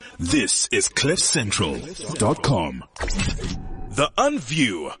This is CliffCentral.com. The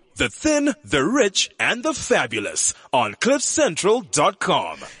Unview, the thin, the rich, and the fabulous on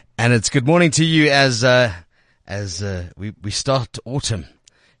CliffCentral.com. And it's good morning to you as we start autumn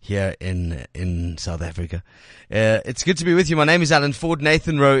here in South Africa. It's good to be with you. My name is Alan Ford.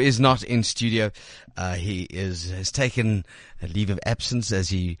 Nathan Rowe is not in studio. He has taken a leave of absence as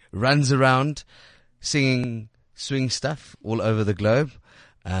he runs around singing swing stuff all over the globe.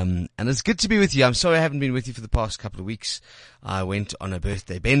 And it's good to be with you. I'm sorry I haven't been with you for the past couple of weeks. I went on a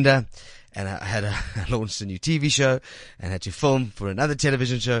birthday bender and I launched a new TV show and had to film for another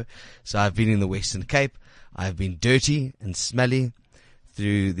television show. So I've been in the Western Cape. I've been dirty and smelly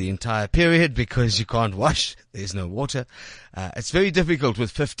through the entire period because you can't wash. There's no water. It's very difficult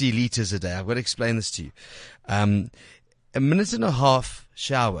with 50 liters a day. I've got to explain this to you. A minute and a half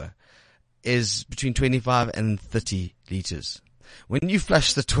shower is between 25 and 30 liters. When you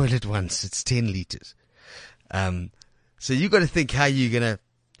flush the toilet once, it's 10 liters. So you got to think how you're going to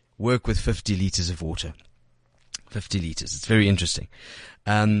work with 50 liters of water. 50 liters. It's very interesting.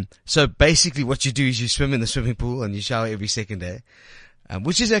 So basically what you do is you swim in the swimming pool and you shower every second day.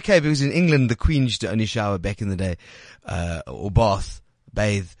 Which is okay because in England the Queen used to only shower back in the day, or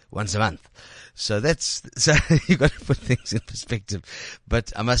bathe once a month. So you've got to put things in perspective.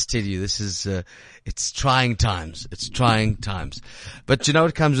 But I must tell you, this is, it's trying times. It's trying times. But you know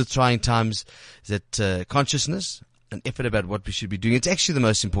what comes with trying times? Is that, consciousness and effort about what we should be doing. It's actually the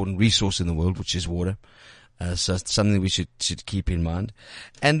most important resource in the world, which is water. So it's something we should keep in mind.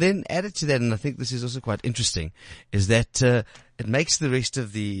 And then added to that, and I think this is also quite interesting, is that, it makes the rest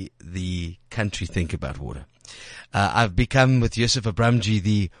of the country think about water. I've become with Yusuf Abramji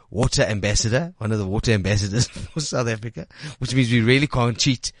the water ambassador, one of the water ambassadors for South Africa, which means we really can't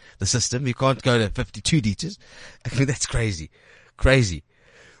cheat the system. You can't go to 52 liters. I mean, that's crazy.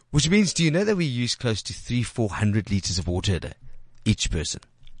 Which means, do you know that we use close to 400 liters of water a day, each person?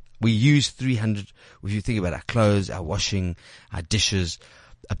 We use 300, if you think about our clothes, our washing, our dishes,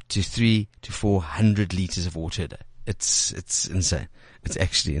 up to 300 to 400 liters of water a day. It's insane. It's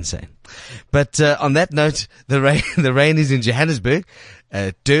actually insane. But, on that note, the rain is in Johannesburg.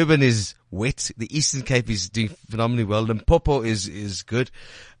 Durban is wet. The Eastern Cape is doing phenomenally well. Limpopo is good.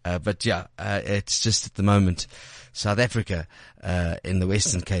 But yeah, it's just at the moment, South Africa, in the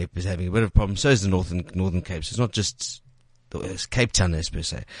Western Cape is having a bit of a problem. So is the Northern Cape. So it's not just Cape Town as per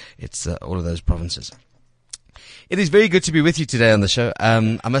se. It's, all of those provinces. It is very good to be with you today on the show.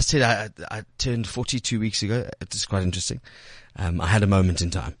 I must tell you, I turned 42 weeks ago. It's quite interesting. I had a moment in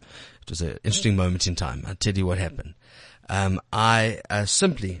time. It was an interesting moment in time. I'll tell you what happened. I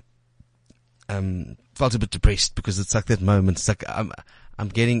simply felt a bit depressed because it's like that moment. It's like I'm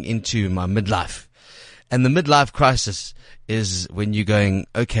getting into my midlife. And the midlife crisis is when you're going,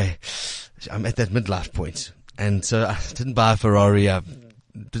 okay, I'm at that midlife point. And so I didn't buy a Ferrari. I'm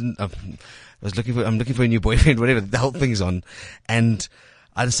looking for a new boyfriend, whatever. The whole thing's on. And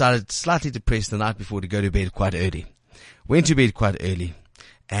I decided, slightly depressed the night before, to go to bed quite early. Went to bed quite early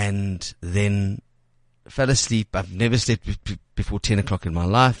and then fell asleep. I've never slept before 10 o'clock in my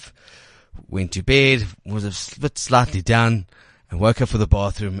life. Went to bed, was a bit slightly down, and woke up for the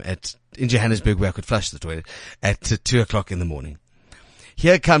bathroom in Johannesburg, where I could flush the toilet, at 2 o'clock in the morning.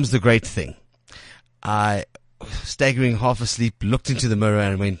 Here comes the great thing. I, staggering half asleep, looked into the mirror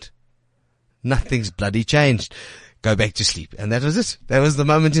and went, nothing's bloody changed. Go back to sleep. And that was it. That was the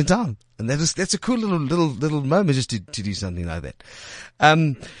moment in time. And that's a cool little moment just to do something like that.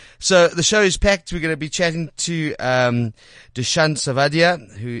 So the show is packed. We're going to be chatting to, Dushan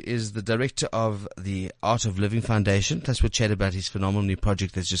Savadia, who is the director of the Art of Living Foundation. Plus we'll chat about his phenomenal new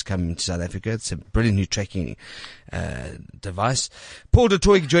project that's just come into South Africa. It's a brilliant new tracking, device. Paul du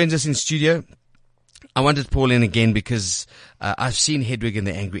Toit joins us in studio. I wanted Paul in again because I've seen Hedwig and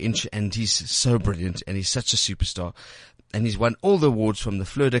the Angry Inch, and he's so brilliant, and he's such a superstar, and he's won all the awards from the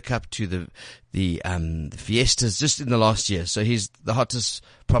Fleur de Cup to the Fiestas just in the last year. So he's the hottest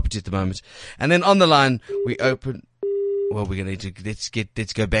property at the moment. And then on the line we open. Well, we're going to let's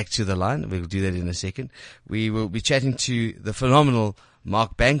go back to the line. We'll do that in a second. We will be chatting to the phenomenal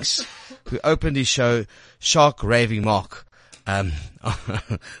Mark Banks, who opened his show Shark Raving Mark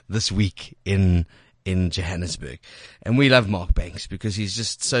this week in Johannesburg. And we love Mark Banks because he's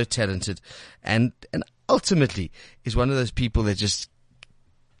just so talented and ultimately is one of those people that just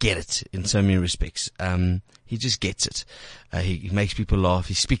get it in so many respects. He just gets it. He makes people laugh.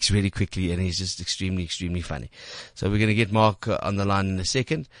 He speaks really quickly and he's just extremely, extremely funny. So we're going to get Mark on the line in a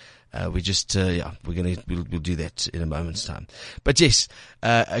second. We'll do that in a moment's time. But yes,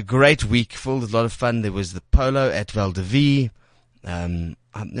 a great week full of a lot of fun. There was the polo at Val de Vie. I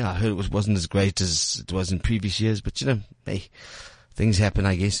heard it wasn't as great as it was in previous years, but hey, things happen,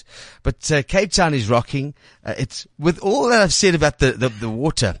 I guess. But Cape Town is rocking. It's with all that I've said about the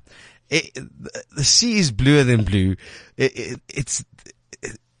water. The sea is bluer than blue. It's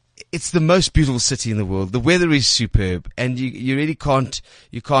the most beautiful city in the world. The weather is superb, and you really can't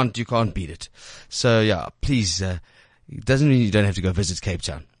beat it. So yeah, please, it doesn't mean you don't have to go visit Cape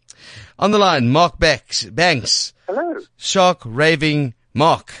Town. On the line, Mark Banks. Hello. Shark raving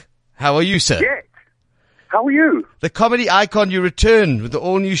Mark. How are you, sir? Yes. How are you? The comedy icon, you return with the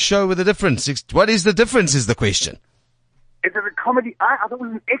all new show with a difference. What is the difference is the question. Is it a comedy? I thought it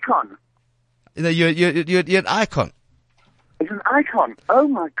was an icon. You're an icon. It's an icon. Oh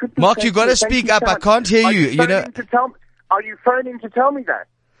my goodness. Mark, you got to speak up. I can't hear you. Are you phoning to tell me that?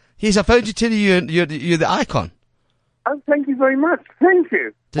 Yes, I phoned to tell you you're the icon. Oh, thank you very much. Thank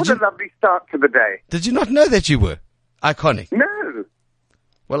you. What a lovely start to the day. Did you not know that you were iconic? No.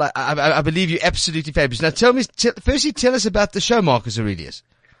 Well, I believe you're absolutely fabulous. Now firstly tell us about the show, Marcus Aurelius.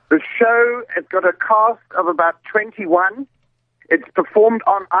 The show has got a cast of about 21. It's performed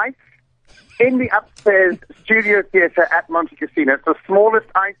on ice in the upstairs studio theatre at Monte Cassino. It's the smallest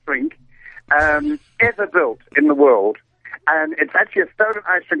ice rink ever built in the world. And it's actually a stolen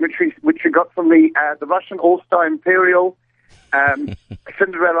ice rink which we got from the Russian All-Star Imperial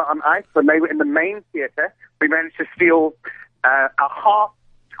Cinderella on Ice when they were in the main theatre. We managed to steal a half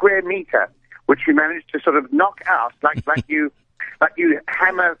square meter, which we managed to sort of knock out like you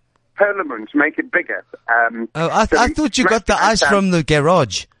hammer perlman to make it bigger. I thought you got the ice from the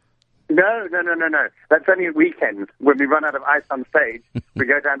garage. No. That's only at weekends. When we run out of ice on stage, we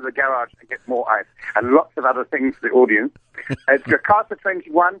go down to the garage and get more ice and lots of other things for the audience. It's a cast of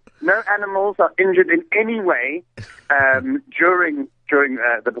 21. No animals are injured in any way during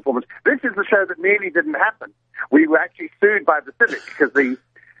the performance. This is the show that nearly didn't happen. We were actually sued by the Civic because the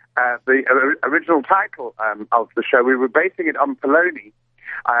original title of the show, we were basing it on Poloni's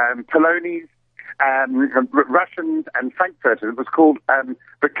Russians and Frankfurters. It was called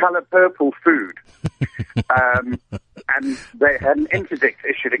The Color Purple Food. And they had an interdict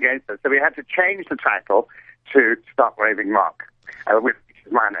issued against us. So we had to change the title to Stop Raving Mark, which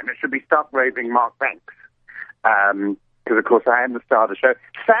is my name. It should be Stop Raving Mark Banks. Because, of course, I am the star of the show.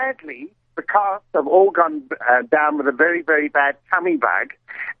 Sadly, the cast have all gone down with a very, very bad tummy bug,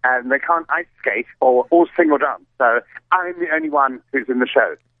 and they can't ice skate or sing or dance. So I'm the only one who's in the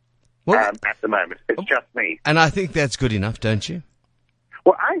show. At the moment. It's just me. And I think that's good enough, don't you?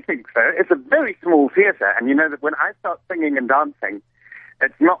 Well, I think so. It's a very small theatre, and you know that when I start singing and dancing,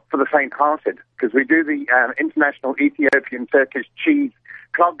 it's not for the faint-hearted, because we do the international Ethiopian Turkish cheese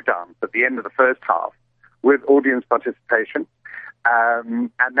clog dance at the end of the first half with audience participation,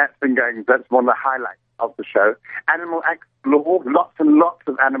 and that's one of the highlights of the show. Animal explore, lots and lots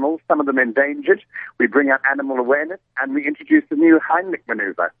of animals, some of them endangered. We bring out animal awareness, and we introduce the new Heimlich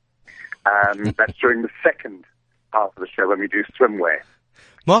maneuver. That's during the second half of the show when we do swimwear.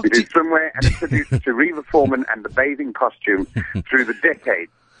 Mark, we do swimwear and a tribute to Reva Foreman and the bathing costume through the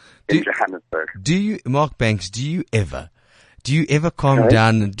decades in Johannesburg. Mark Banks, do you ever calm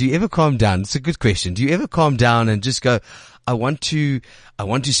down? Do you ever calm down? It's a good question. Do you ever calm down and just go, I want to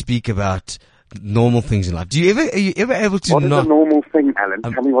speak about normal things in life? Are you ever able to What is a normal thing, Alan?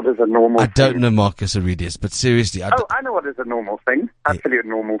 Tell me what is a normal thing. I don't know Marcus Aurelius, but seriously. I know what is a normal thing. I'll tell you a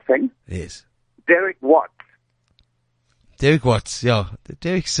normal thing. Yes. Derek Watts. Derek Watts, yeah.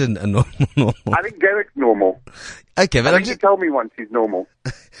 Derek's a normal. I think Derek's normal. Okay, but he told me once he's normal.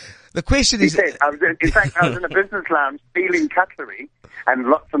 The question he is... said, I was in a business lounge stealing cutlery and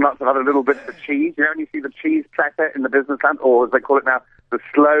lots of other little bits of cheese. You know when you see the cheese platter in the business lounge, or as they call it now, the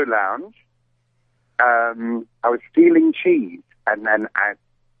slow lounge? I was stealing cheese, and then I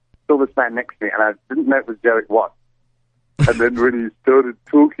saw this man next to me, and I didn't know it was Derek Watts. And then when he started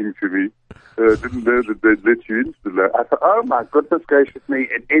talking to me, I didn't know that they'd let you into the lounge. I thought, oh my goodness gracious me,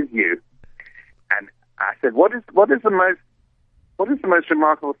 it is you. And I said, what is the most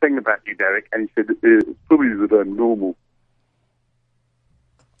remarkable thing about you, Derek? And he said, it's probably that I'm normal.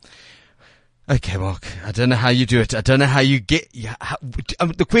 Okay, Mark, I don't know how you do it. I don't know how you get...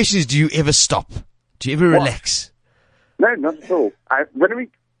 the question is, do you ever stop? Do you ever relax? No, not at all.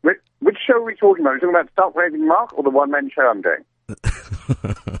 Which show are we talking about? Are we talking about Stop Raving Mark or the one-man show I'm doing?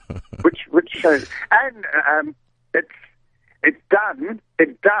 Which show? And it's done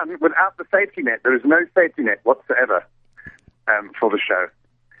without the safety net. There is no safety net whatsoever for the show.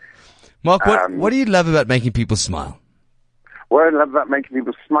 Mark, what do you love about making people smile? What I love about making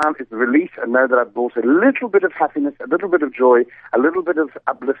people smile is the release and know that I've brought a little bit of happiness, a little bit of joy, a little bit of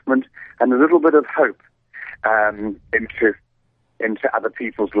upliftment, and a little bit of hope into into other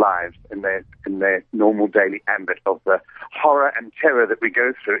people's lives in their normal daily ambit of the horror and terror that we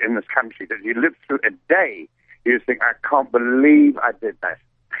go through in this country. That you live through a day, you just think, I can't believe I did that.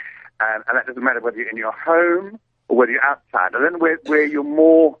 And that doesn't matter whether you're in your home or whether you're outside. And then where you're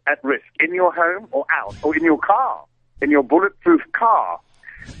more at risk, in your home or out, or in your car, in your bulletproof car,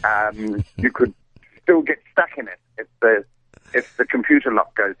 you could still get stuck in it if the computer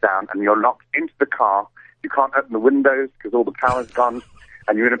lock goes down and you're locked into the car. You can't open the windows because all the power's gone,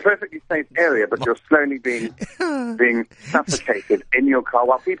 and you're in a perfectly safe area, but you're slowly being suffocated in your car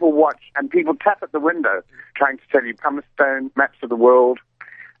while people watch and people tap at the window trying to tell you pumice stone, maps of the world,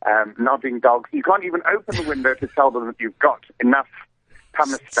 nodding dogs. You can't even open the window to tell them that you've got enough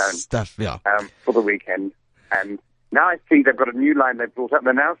pumice stone stuff, yeah, for the weekend. And now I see they've got a new line they've brought up.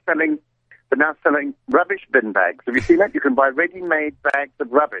 They're now selling rubbish bin bags. Have you seen that? You can buy ready-made bags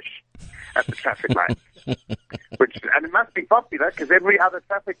of rubbish at the traffic lights. And it must be popular because every other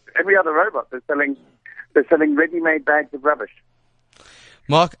robot they're selling ready-made bags of rubbish.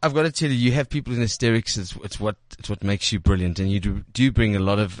 Mark, I've got to tell you, you have people in hysterics. It's what makes you brilliant, and you do bring a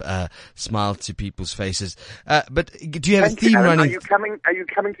lot of smile to people's faces. But do you have a theme running? Are you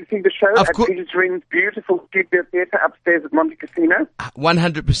coming to see the show at Peter Turin's beautiful studio theatre upstairs at Monte Casino?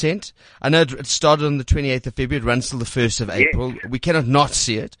 100%. I know it started on the 28th of February. It runs till the 1st of April. We cannot not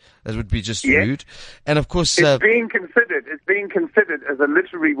see it. That would be just rude. And of course, it's being considered as a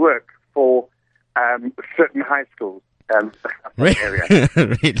literary work for certain high schools. Really?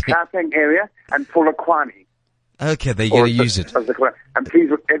 Gauteng area and Polokwane. Okay, they're going to use it. And please,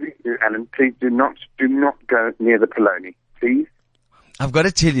 whatever you do, Alan, please do not go near the polony, please. I've got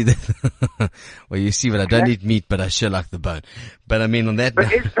to tell you that. Well, you see, I don't eat meat, but I sure like the bone. But I mean, on that.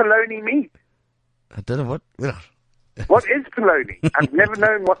 But is polony meat? I don't know what. What is polony? I've never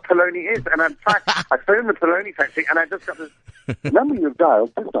known what polony is, and in fact, I phoned the polony factory, and I just got this number you've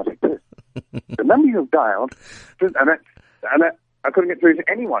dialed. Just not like this. The number you've dialed, and I couldn't get through to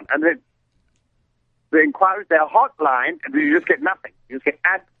anyone. And the inquiries, their hotline, and you just get nothing. You just get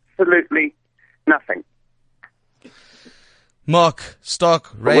absolutely nothing. Mark,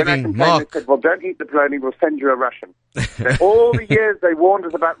 Stark, raving, Mark. They said, well, don't eat the polony, we'll send you a Russian. All the years they warned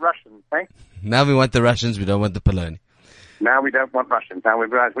us about Russians, eh? Now we want the Russians, we don't want the polony. Now we don't want Russians. Now we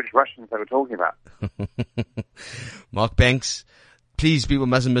realize which Russians they were talking about. Mark Banks, please, people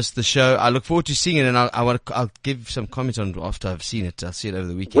mustn't miss the show. I look forward to seeing it, and I'll give some comments on it after I've seen it. I'll see it over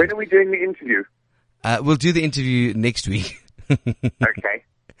the weekend. When are we doing the interview? We'll do the interview next week. Okay.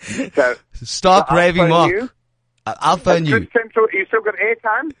 So start raving, Mark. I'll phone you. Central, you still got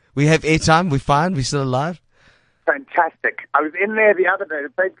airtime? We have airtime. We're fine. We're still alive. Fantastic. I was in there the other day. The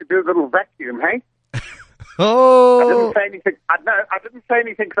place could do a little vacuum, hey? Oh. I didn't say anything. I didn't say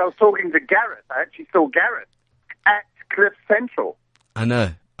anything because I was talking to Gareth. I actually saw Gareth at Cliff Central. I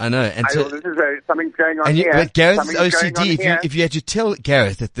know. And so, this is something's going on here. But Gareth's OCD. If you had to tell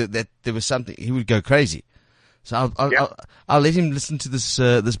Gareth that there was something, he would go crazy. So I'll let him listen to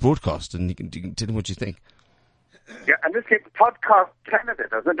this broadcast, and you can tell him what you think. Yeah, and this gets podcast Canada,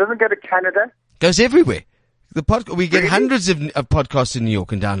 doesn't it? Doesn't go to Canada. Goes everywhere. We get hundreds of podcasts in New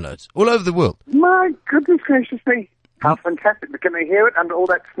York and downloads all over the world. My goodness gracious me. How fantastic. But can they hear it under all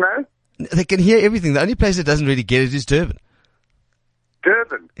that snow? They can hear everything. The only place that doesn't really get it is Durban.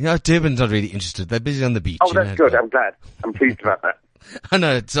 Durban? Durban's not really interested. They're busy on the beach. Oh, that's good. I'm glad. I'm pleased about that. I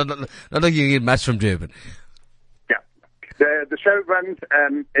know. It's not like you can get much from Durban. Yeah. The show runs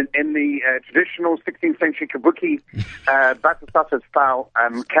in the traditional 16th century kabuki Batasata style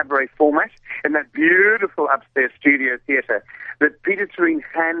cabaret format in that beautiful upstairs studio theatre that Peter Turin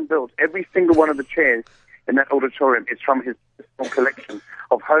hand-built. Every single one of the chairs in that auditorium is from his small collection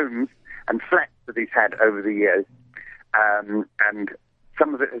of homes and flats that he's had over the years. And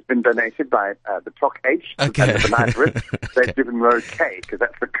some of it has been donated by the Toit and the Bananas. They've given row K, because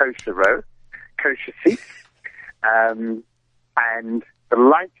that's the kosher row, kosher seats. And the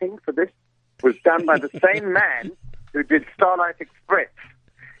lighting for this was done by the same man who did Starlight Express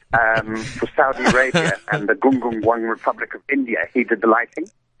for Saudi Arabia and the Gungungwang Republic of India. He did the lighting.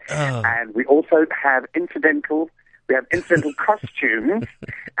 Oh. And we also have incidental costumes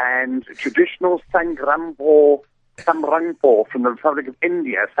and traditional Samrangpo from the Republic of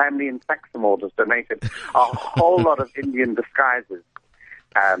India. Family in Saxamore has donated a whole lot of Indian disguises,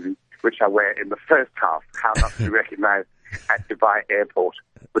 which I wear in the first half, how not to be recognized at Dubai Airport,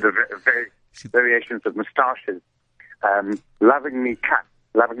 with very variations of moustaches, lovingly cut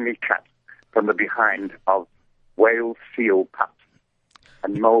from the behind of whale seal pups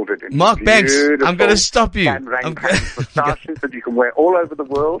and molded in Mark Banks, I'm going to stop you. Moustaches that you can wear all over the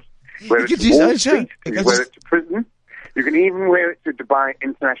world. Wear it to Wall Street, you wear it to prison, You can even wear it to Dubai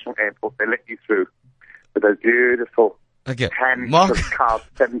International Airport. They let you through with those beautiful hand-carved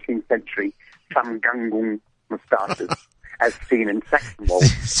 17th century Samgangung moustaches, as seen in Saxon Wall,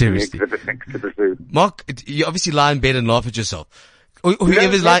 Seriously. the exhibit next to the zoo. Mark, you obviously lie in bed and laugh at yourself. Or No,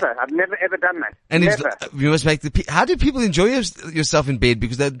 whoever's like, never. I've never ever done that. and it's, never. you must make how do people enjoy yourself in bed?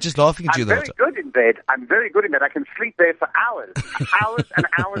 Because they're just laughing at you I'm the whole very time. good in bed. I'm very good in bed. I can sleep there for hours. Hours and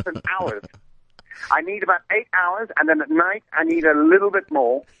hours and hours. I need about 8 hours, and then at night I need a little bit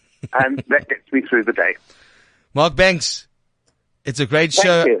more, and that gets me through the day. Mark Banks, it's a great Thank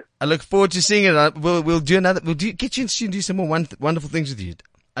show. you. I look forward to seeing it. We'll do another. Get you to do some more wonderful things with you.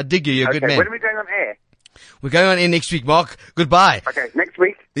 I dig you. You're a good man. When are we going on air? We're going on in next week, Mark. Goodbye. Okay, next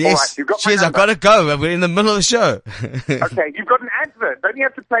week? Yes. All right, you've got my Cheers. I've number. got to go. We're in the middle of the show. Okay, you've got an advert. Don't you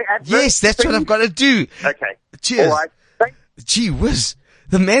have to play adverts? Yes, that's what I've got to do. Okay. Cheers. All right. Thanks. Gee whiz.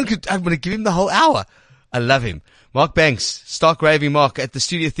 The man I'm going to give him the whole hour. I love him. Mark Banks, Stark Raving Mark at the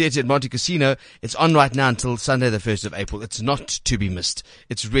Studio Theatre at Monte Casino. It's on right now until Sunday the 1st of April. It's not to be missed.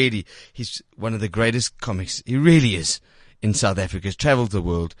 He's one of the greatest comics. He really is in South Africa. He's travelled the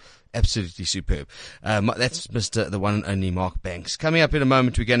world. Absolutely superb. That's the one and only Mark Banks. Coming up in a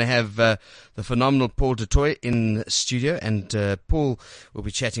moment, we're going to have the phenomenal Paul du Toit in studio, and Paul will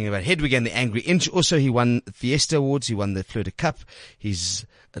be chatting about Hedwig and the Angry Inch. Also, he won Fiesta Awards. He won the Fleur de Cup. He's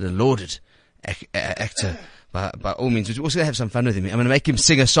a lauded actor by all means. We're also going to have some fun with him. I'm going to make him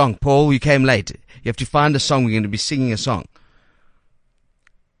sing a song. Paul, you came late. You have to find a song. We're going to be singing a song.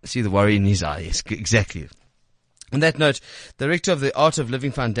 See the worry in his eye. Yes, exactly. On that note, Director of the Art of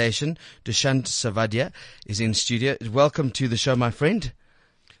Living Foundation, Dushant Savadia, is in studio. Welcome to the show, my friend.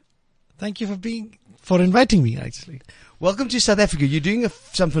 Thank you for inviting me, actually. Welcome to South Africa. You're doing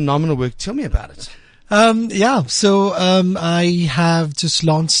some phenomenal work. Tell me about it. So I have just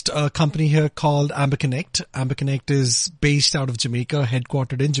launched a company here called Amber Connect. Amber Connect is based out of Jamaica,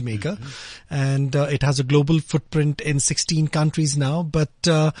 headquartered in Jamaica, and it has a global footprint in 16 countries now. But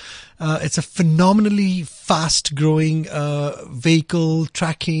it's a phenomenally fast-growing vehicle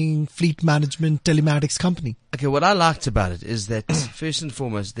tracking, fleet management, telematics company. Okay, what I liked about it is that first and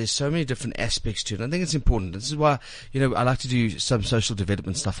foremost, there's so many different aspects to it. I think it's important. This is why, I like to do some social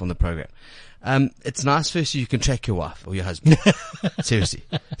development stuff on the program. It's nice first you can track your wife or your husband. Seriously,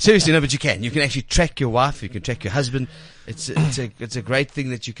 no, but you can. You can actually track your wife. You can track your husband. It's a great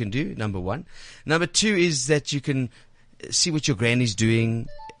thing that you can do. Number one. Number two is that you can see what your granny's doing.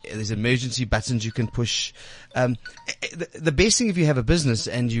 There's emergency buttons you can push. The best thing if you have a business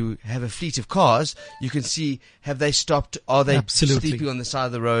and you have a fleet of cars, you can see, have they stopped? Are they sleeping on the side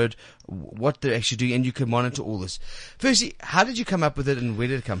of the road? What they're actually doing, and you can monitor all this. Firstly, how did you come up with it, and where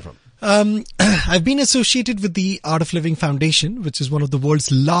did it come from? I've been associated with the Art of Living Foundation, which is one of the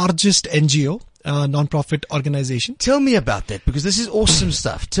world's largest NGO, non-profit organization. Tell me about that, because this is awesome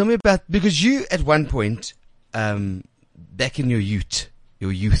stuff. Tell me about, because you at one point, back in your youth,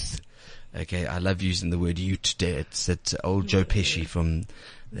 okay, I love using the word youth there. It's that old Joe Pesci from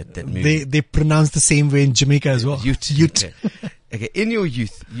that movie. They pronounce the same way in Jamaica as well. Youth. Okay. In your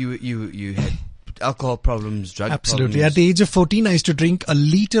youth, you had alcohol problems, drug Absolutely. problems. At the age of 14, I used to drink a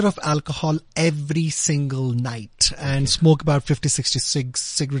liter of alcohol every single night and smoke about 50, 60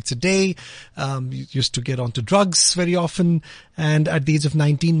 cigarettes a day. Used to get onto drugs very often. And at the age of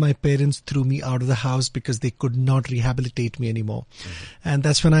 19, my parents threw me out of the house because they could not rehabilitate me anymore. And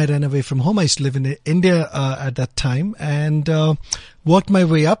that's when I ran away from home. I used to live in India at that time, and worked my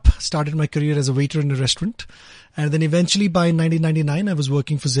way up, started my career as a waiter in a restaurant. And then eventually by 1999, I was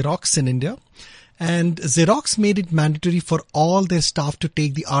working for Xerox in India. And Xerox made it mandatory for all their staff to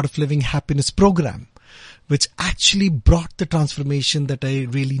take the Art of Living Happiness program, which actually brought the transformation that I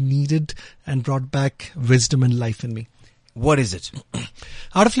really needed and brought back wisdom and life in me. What is it?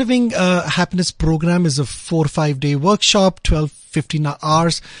 Art of Living Happiness program is a 4 or 5 day workshop, 12-15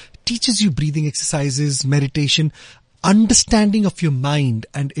 hours, teaches you breathing exercises, meditation, understanding of your mind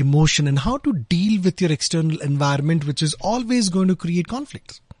and emotion, and how to deal with your external environment, which is always going to create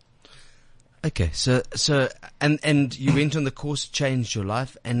conflicts. Okay, so and you went on the course, changed your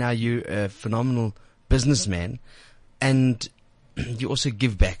life, and now you're a phenomenal businessman, and you also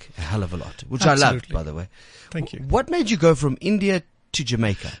give back a hell of a lot, which Absolutely. I loved, by the way. Thank you. What made you go from India to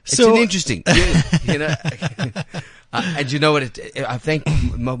Jamaica? It's So- interesting, you know. And you know what? I think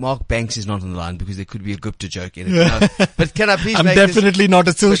Mark Banks is not on the line because there could be a Gupta joke in it. But can I please I'm make definitely not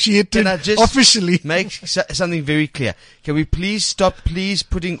associated Can I just officially. make something very clear? Can we please stop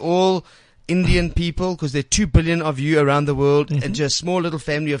putting all Indian people, because there are 2 billion of you around the world, and to a small little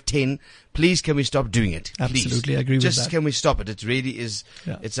family of 10, please can we stop doing it? Please. Absolutely, I agree with that. Just can we stop it? It really is,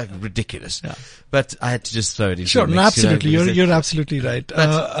 it's like ridiculous. Yeah. But I had to just throw it in. Sure, no, absolutely. You're absolutely right.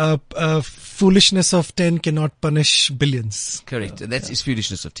 Foolishness of 10 cannot punish billions. Correct. And that is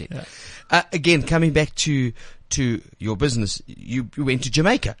foolishness of 10. Yeah. Again, coming back to your business, you went to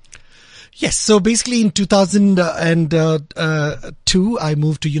Jamaica. Yes. So basically in 2002, I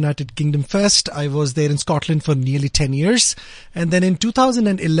moved to United Kingdom first. I was there in Scotland for nearly 10 years. And then in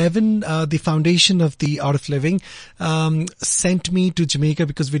 2011, the foundation of the Art of Living, sent me to Jamaica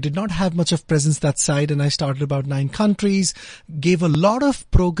because we did not have much of presence that side. And I started about 9 countries, gave a lot of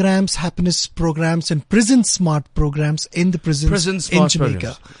programs, happiness programs and prison smart programs in the prisons in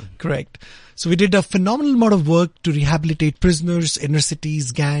Jamaica. Correct. So we did a phenomenal amount of work to rehabilitate prisoners, inner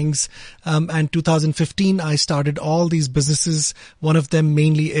cities, gangs. And 2015, I started all these businesses. One of them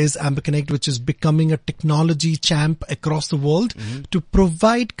mainly is Amber Connect, which is becoming a technology champ across the world to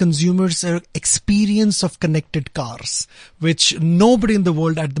provide consumers an experience of connected cars, which nobody in the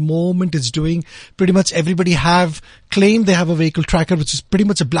world at the moment is doing. Pretty much everybody claim they have a vehicle tracker, which is pretty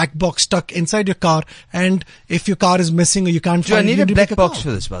much a black box stuck inside your car. And if your car is missing or you can't find it, do I need a black box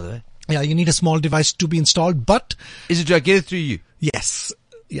for this, by the way? Yeah, you need a small device to be installed, but... Do I get it through you? Yes.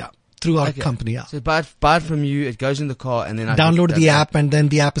 Yeah. Through our company, yeah. So buy it from you, it goes in the car, and then I download the app, and then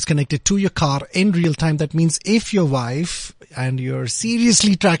the app is connected to your car in real time. That means if your wife, and you're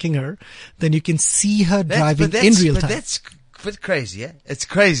seriously tracking her, then you can see her driving in real time. But that's crazy, yeah? It's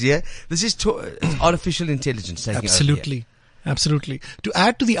crazy, yeah? This is artificial intelligence taking over here. Absolutely. Absolutely. To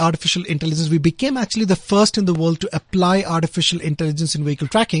add to the artificial intelligence, we became actually the first in the world to apply artificial intelligence in vehicle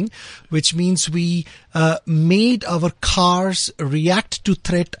tracking, which means we made our cars react to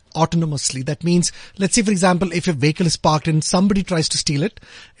threat autonomously. That means, let's say, for example, if a vehicle is parked and somebody tries to steal it,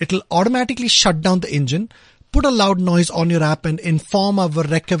 it'll automatically shut down the engine, put a loud noise on your app and inform our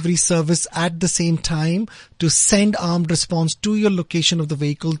recovery service at the same time to send armed response to your location of the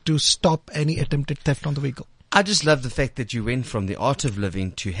vehicle to stop any attempted theft on the vehicle. I just love the fact that you went from the art of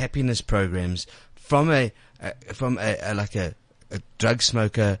living to happiness programs from a drug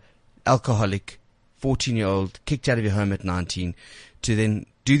smoker, alcoholic, 14-year-old, kicked out of your home at 19, to then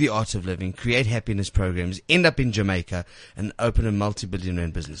do the art of living, create happiness programs, end up in Jamaica and open a multi-billion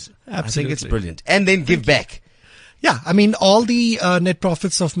rand business. Absolutely. I think it's brilliant. And then give back. Yeah. I mean, all the net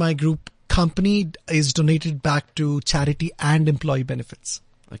profits of my group company is donated back to charity and employee benefits.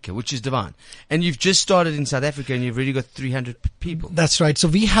 Okay, which is divine. And you've just started in South Africa and you've already got 300 people. That's right. So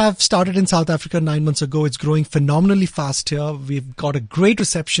we have started in South Africa 9 months ago. It's growing phenomenally fast here. We've got a great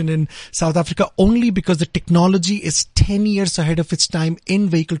reception in South Africa only because the technology is 10 years ahead of its time in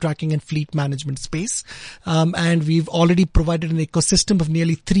vehicle tracking and fleet management space. And we've already provided an ecosystem of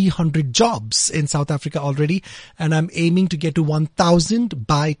nearly 300 jobs in South Africa already. And I'm aiming to get to 1,000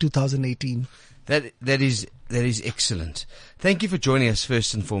 by 2018. That is excellent. Thank you for joining us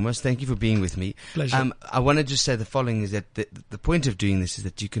first and foremost. Thank you for being with me. Pleasure. I want to just say the following is that the point of doing this is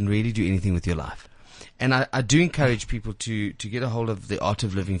that you can really do anything with your life. And I do encourage people to get a hold of the Art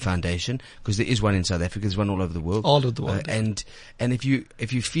of Living Foundation, because there is one in South Africa, there's one all over the world. All over the world. And if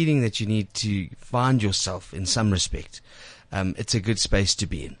you're feeling that you need to find yourself in some respect, it's a good space to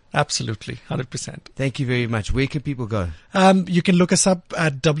be in. Absolutely. 100%. Thank you very much. Where can people go? You can look us up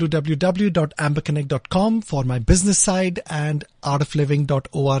at www.amberconnect.com for my business side and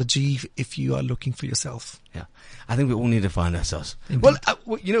artofliving.org if you are looking for yourself. Yeah. I think we all need to find ourselves. Indeed.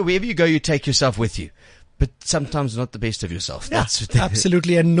 Well, wherever you go, you take yourself with you. But sometimes not the best of yourself. Yeah,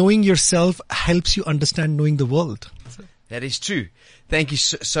 absolutely. And knowing yourself helps you understand knowing the world. That is true. Thank you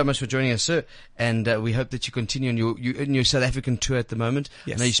so much for joining us, sir. And we hope that you continue on your South African tour at the moment.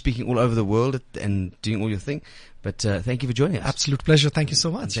 Yes. I know you're speaking all over the world and doing all your thing. But thank you for joining us. Absolute pleasure. Thank you so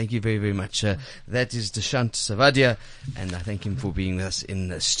much. And thank you very, very much. That is Dashant Savadia, and I thank him for being with us in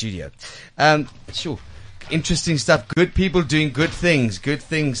the studio. Sure. Interesting stuff. Good people doing good things. Good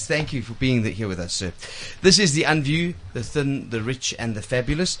things. Thank you for being here with us, sir. This is the Unview, the Thin, the Rich, and the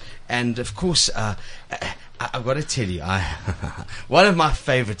Fabulous. And of course, I've got to tell you, one of my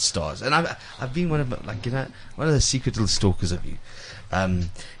favorite stars, and I've been one of the secret little stalkers of you,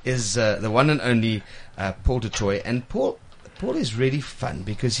 is the one and only Paul du Toit. And Paul is really fun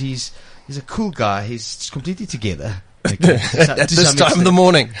because he's a cool guy. He's completely together. Okay, at this time of the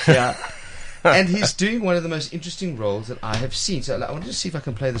morning. Yeah. And he's doing one of the most interesting roles that I have seen. So I want to just see if I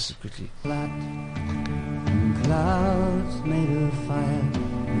can play this quickly. Clouds made of fire,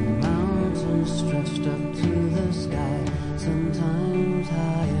 mountains stretched up to the sky, sometimes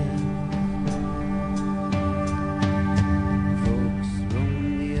higher. Folks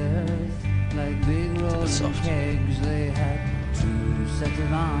roam the earth soft. Kegs, they had 2 sets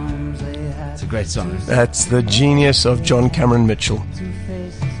of arms, they had It's a great song. That's the genius of John Cameron Mitchell. 2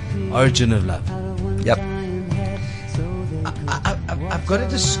 faces, 3 Origin of Love. out of 1 Yep. giant head, so they I've got to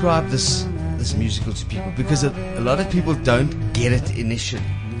describe this musical to people because a lot of people don't get it initially.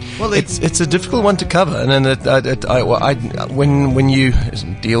 Well, It's a difficult one to cover, and then when you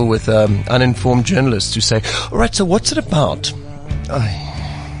deal with uninformed journalists who say, "All right, so what's it about?"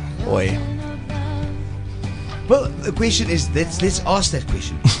 Boy. well, the question is let's ask that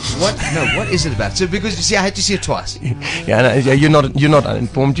question. What is it about? So because you see, I had to see it twice. Yeah, no, you're not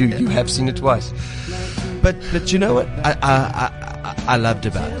uninformed. You have seen it twice. But you know what I loved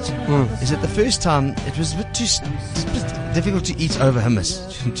about it is that the first time it was a bit difficult to eat over hummus.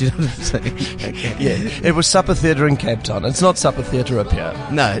 Do you know what I'm saying? Okay. Yeah, it was Supper Theatre in Cape Town. It's not Supper Theatre up here.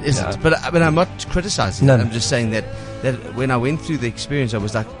 No, it isn't. No. But I'm not criticizing No. it. I'm just saying that when I went through the experience, I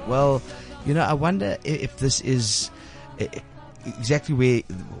was like, well, I wonder if this is exactly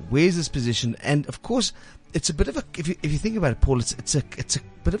where's this position. And of course, it's a bit of a if you think about it, Paul, it's a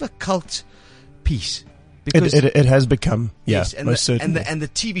bit of a cult piece. Because It has become, yes, and most certainly. and the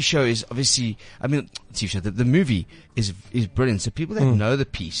TV show is obviously, TV show, the movie is brilliant. So people that know the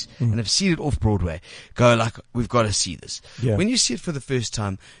piece and have seen it off Broadway go like, we've got to see this. Yeah. When you see it for the first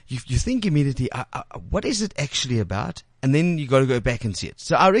time, you think immediately, what is it actually about? And then you got to go back and see it.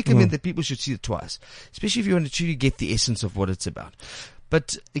 So I recommend that people should see it twice, especially if you want to truly get the essence of what it's about.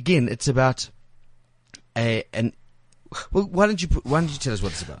 But again, it's about well, why don't you tell us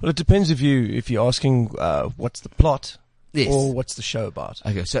what it's about? Well, it depends if you're asking what's the plot, Yes. or what's the show about.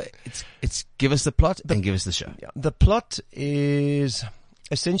 Okay, so it's give us the plot and give us the show. Yeah, the plot is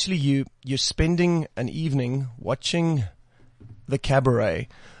essentially you're spending an evening watching the cabaret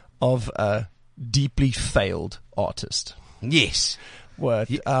of a deeply failed artist. Yes. Well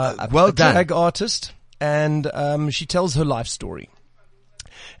well done. Drag artist, and she tells her life story.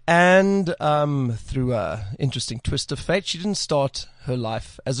 And through a interesting twist of fate, she didn't start her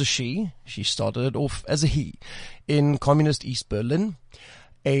life as a she. She started it off as a he. In communist East Berlin,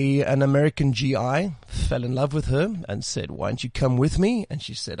 an American GI fell in love with her and said, "Why don't you come with me?" And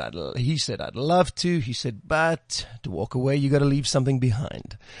he said, "I'd love to." He said, "But to walk away, you got to leave something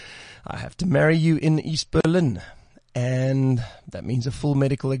behind. I have to marry you in East Berlin, and that means a full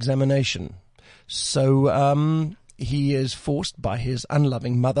medical examination." So he is forced by his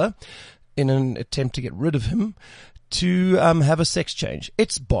unloving mother, in an attempt to get rid of him, to have a sex change.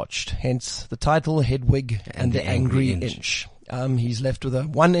 It's botched, hence the title Hedwig and the Angry Inch. He's left with a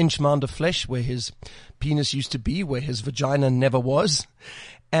 1-inch mound of flesh where his penis used to be, where his vagina never was.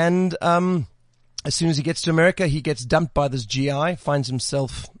 And as soon as he gets to America, he gets dumped by this GI, finds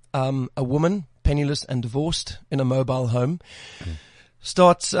himself a woman, penniless and divorced, in a mobile home.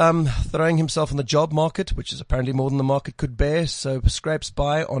 Starts throwing himself on the job market, which is apparently more than the market could bear, so scrapes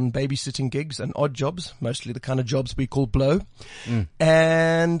by on babysitting gigs and odd jobs, mostly the kind of jobs we call blow,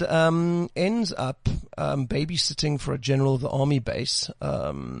 and ends up babysitting for a general of the army base,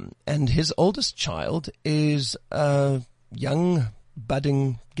 and his oldest child is a young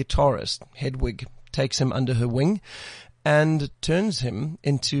budding guitarist. Hedwig takes him under her wing and turns him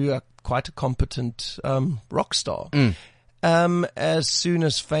into quite a competent rock star. As soon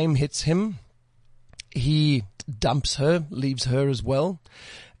as fame hits him, he dumps her, leaves her as well,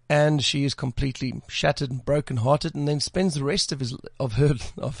 and she is completely shattered and broken-hearted, and then spends the rest of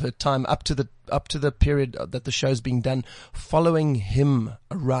her time up to the period that the show's being done, following him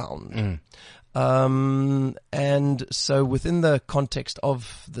around. And so within the context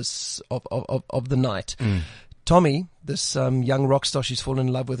of this of the night, Tommy, this young rock star she's fallen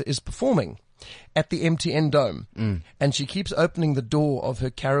in love with, is performing at the MTN Dome, and she keeps opening the door of her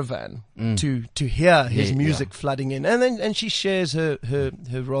caravan to hear his music flooding in, and she shares her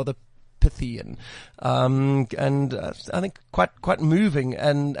rather pithy and I think quite moving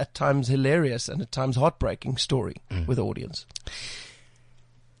and at times hilarious and at times heartbreaking story with the audience.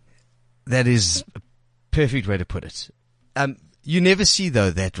 That is a perfect way to put it. You never see though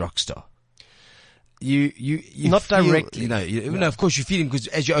that rock star. You not feel, directly. No, of course you feel him because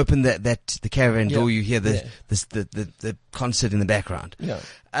as you open the caravan door, you hear the concert in the background. Yeah.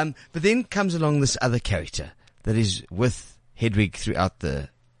 But then comes along this other character that is with Hedwig throughout the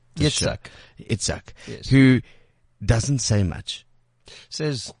show. Itzhak, yes. who doesn't say much.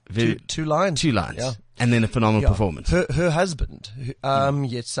 Says two lines. Yeah. And then a phenomenal performance. Her husband,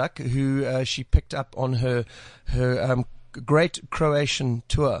 Yitzhak, who she picked up on her great Croatian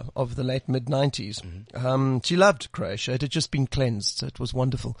tour of the late mid-90s. She loved Croatia. It had just been cleansed. So it was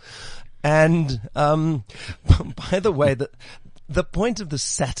wonderful. And by the way, the point of the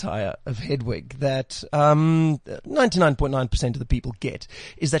satire of Hedwig that 99.9% of the people get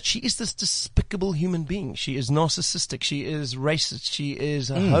is that she is this despicable human being. She is narcissistic. She is racist. She is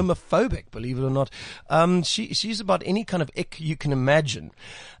homophobic, believe it or not. She's about any kind of ick you can imagine.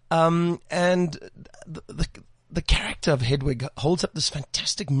 And the character of Hedwig holds up this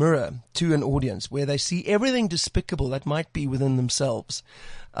fantastic mirror to an audience where they see everything despicable that might be within themselves.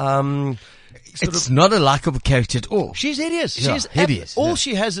 It's not a likable character at all. She's hideous. Yeah, She's hideous. All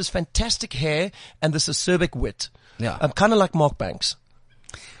she has is fantastic hair and this acerbic wit. Yeah. Kind of like Mark Banks.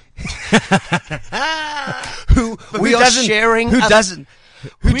 who we are sharing.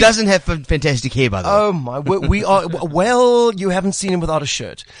 Who doesn't have fantastic hair, by the way? Oh my, we are, well, you haven't seen him without a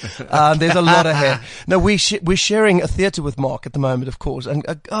shirt. There's a lot of hair. No, we're sharing a theatre with Mark at the moment, of course. And,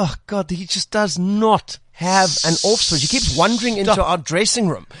 oh God, he just does not have an off switch. He keeps wandering into our dressing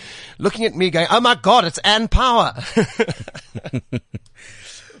room, looking at me going, oh my God, it's Ann Power.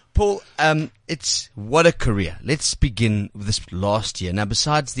 Paul, it's what a career. Let's begin with this last year. Now,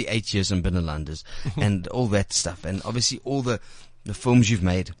 besides the 8 years in Binnenlanders and all that stuff, and obviously all the films you've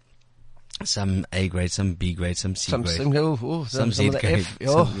made, some A grade, some B grade, some C grade, some Z grade.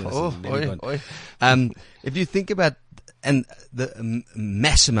 If you think about and the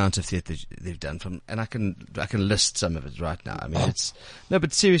mass amount of theatre they've done and I can list some of it right now. I mean,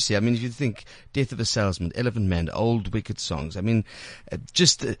 but seriously, I mean, if you think Death of a Salesman, Elephant Man, Old Wicked Songs, I mean,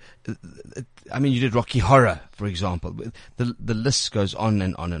 you did Rocky Horror, for example. The list goes on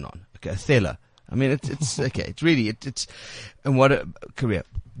and on and on. Okay, Othello. I mean, it's okay. It's really, and what a career.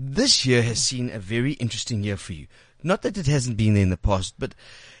 This year has seen a very interesting year for you. Not that it hasn't been there in the past, but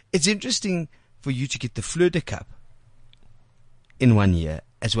it's interesting for you to get the Fleur de Cup in 1 year,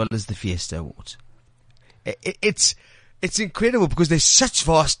 as well as the Fiesta Awards. It's incredible because there's such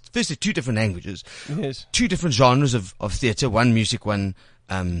vast, firstly, two different languages, yes, two different genres of theatre, one music, whatever,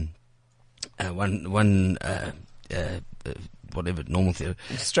 normal theatre.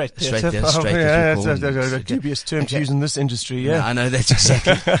 Straight theatre. Dubious term to use in this industry, yeah. No, I know, that's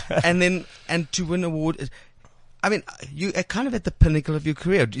exactly. and to win an award, I mean, you are kind of at the pinnacle of your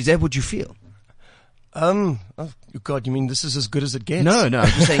career. Is that what you feel? Oh God, you mean this is as good as it gets? No, I'm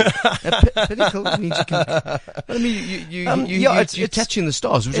just saying, pinnacle means you can, I mean, you're touching the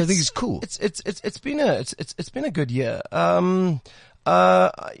stars, which I think is cool. It's been a good year. I've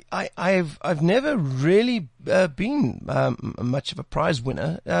never really been much of a prize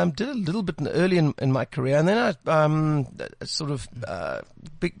winner. Did a little bit early in my career, and then I sort of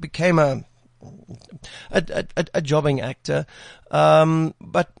became a jobbing actor.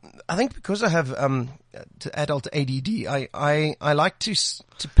 But I think because I have adult ADD, I like to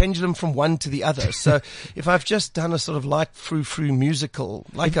pendulum from one to the other. So if I've just done a sort of light frou-frou musical,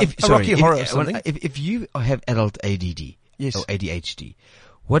 like a Rocky Horror or something. If you have adult ADD, yes, or ADHD,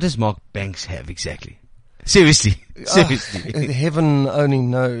 what does Mark Banks have exactly? Seriously. Heaven only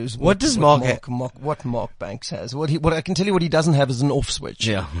knows. What does Mark Banks has? What I can tell you, what he doesn't have is an off switch.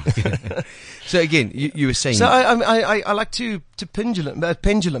 Yeah. So again, you were saying. So I like to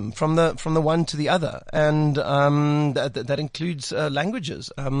pendulum from the one to the other, and that includes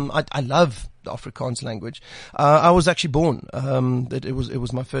languages. I love the Afrikaans language. I was actually born. It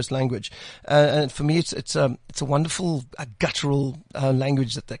was my first language, and for me, it's a wonderful guttural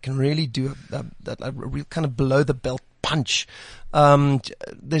language that can really do a real kind of below the belt punch.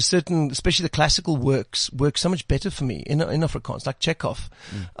 There's certain, especially the classical works work so much better for me in Afrikaans, like Chekhov,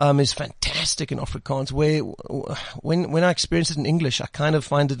 is fantastic in Afrikaans, where when I experience it in English, I kind of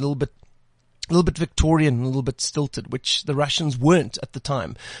find it a little bit Victorian, a little bit stilted, which the Russians weren't at the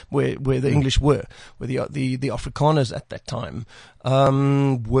time, where the English were, where the Afrikaners at that time,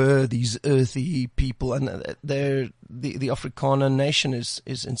 were these earthy people, and the Afrikaner nation is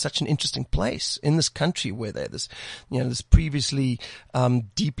in such an interesting place in this country where they're this previously,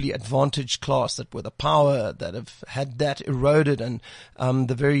 deeply advantaged class that were the power that have had that eroded, and,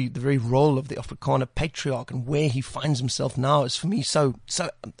 the very role of the Afrikaner patriarch and where he finds himself now is for me so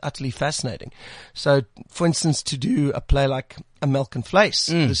utterly fascinating. So, for instance, to do a play like A Melk and Vleis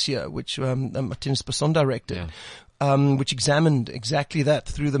this year, which Martinus Besson directed, which examined exactly that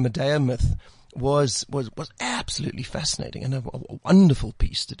through the Medea myth, was absolutely fascinating and a wonderful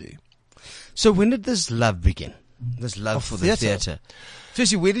piece to do. So, when did this love begin? This love for the theatre.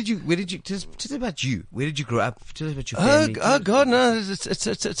 Firstly, where did you tell us about you? Where did you grow up? Tell us about your family. Oh God, no!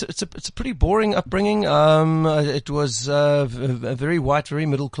 It's a pretty boring upbringing. It was very white, very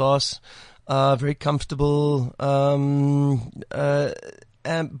middle class. Very comfortable.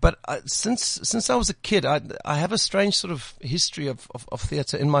 But since I was a kid, I have a strange sort of history of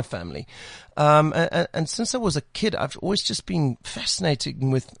theatre in my family. And since I was a kid, I've always just been fascinated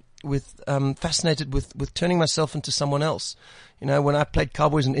with turning myself into someone else. You know, when I played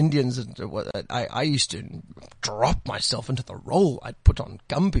Cowboys and Indians, I used to drop myself into the role. I'd put on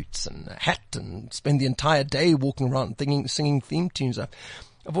gumboots and a hat and spend the entire day walking around singing theme tunes. I've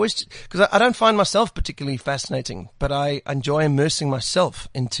always, because I don't find myself particularly fascinating, but I enjoy immersing myself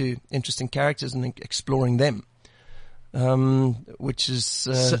into interesting characters and exploring them. Which is,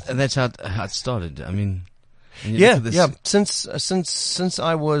 So that's how it started. I mean, yeah. Since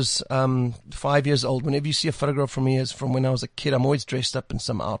I was 5 years old, whenever you see a photograph from me as from when I was a kid, I'm always dressed up in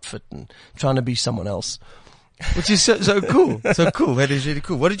some outfit and trying to be someone else. Which is so cool. So cool. That is really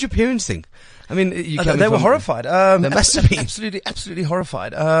cool. What did your parents think? I mean, they were horrified. They must have been. Absolutely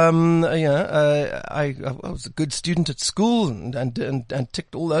horrified. I was a good student at school and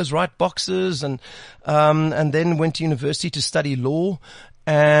ticked all those right boxes and then went to university to study law.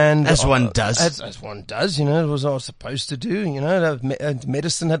 And as one does, as one does, you know, it was what I was supposed to do. You know,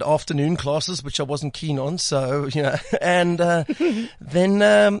 medicine had afternoon classes, which I wasn't keen on. So, you know, and then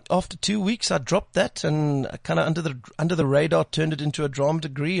after 2 weeks, I dropped that and kind of under the radar turned it into a drama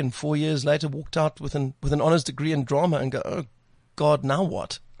degree. And 4 years later, walked out with an honors degree in drama and go, oh God, now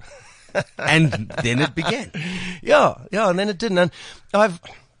what? And then it began. Yeah, and then it didn't. And I've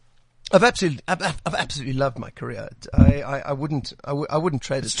absolutely loved my career. I wouldn't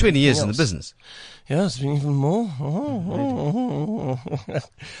trade it. It's 20 years else. in the business. Yeah, it's been even more.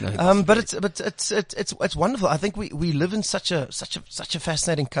 But it's wonderful. I think we live in such a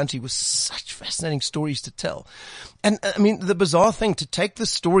fascinating country with such fascinating stories to tell. And I mean, the bizarre thing to take the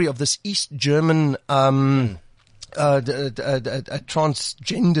story of this East German, a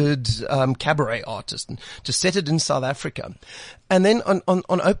transgendered cabaret artist, and to set it in South Africa, and then on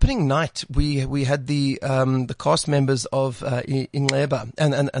opening night we had the cast members of Ingleba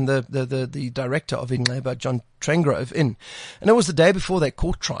and the director of Ingleba, John Trengrove, in, and it was the day before their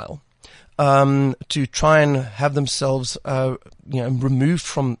court trial, to try and have themselves removed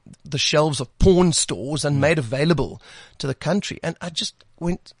from the shelves of porn stores and made available to the country. And I just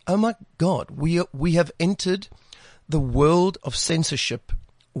went, oh my God, we have entered the world of censorship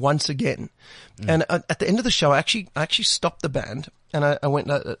once again. And at the end of the show, I actually stopped the band and I went,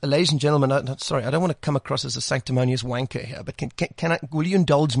 ladies and gentlemen, sorry, I don't want to come across as a sanctimonious wanker here, but will you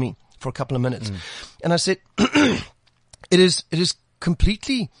indulge me for a couple of minutes? And I said, it is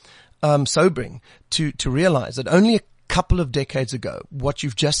completely sobering to realize that only a couple of decades ago, what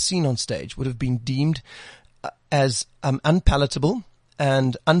you've just seen on stage would have been deemed as unpalatable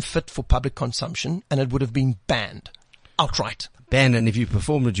and unfit for public consumption, and it would have been banned outright. Banned, and if you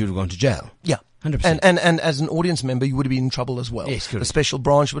performed it, you'd have gone to jail. Yeah. 100%. And as an audience member, you would have been in trouble as well. Yes, correct. The special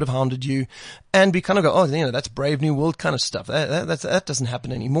branch would have hounded you, and we kind of go, oh, you know, that's Brave New World kind of stuff. That doesn't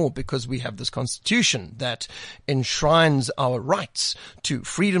happen anymore because we have this constitution that enshrines our rights to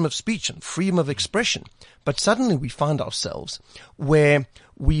freedom of speech and freedom of expression. But suddenly we find ourselves where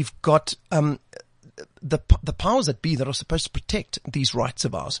we've got, the powers that be that are supposed to protect these rights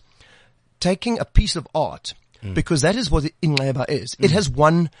of ours, taking a piece of art, because that is what Ingleba is. It has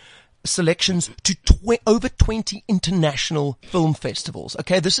won selections to over 20 international film festivals.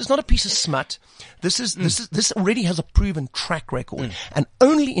 Okay, this is not a piece of smut. This already has a proven track record, and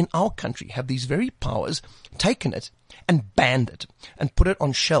only in our country have these very powers taken it and banned it and put it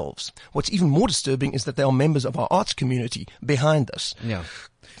on shelves. What's even more disturbing is that there are members of our arts community behind this. Yeah.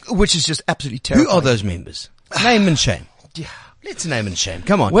 Which is just absolutely terrifying. Who are those members? Name and shame. Yeah. Let's name and shame.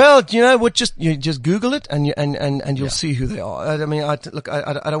 Come on. Well, you know what? You just Google it and you'll see who they are. I mean, I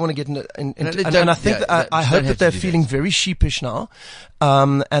don't want to get into and I think I hope that they're feeling very sheepish now,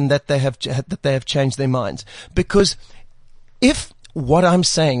 and that they have changed their minds. Because if what I'm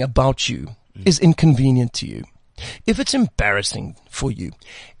saying about you is inconvenient to you, if it's embarrassing for you,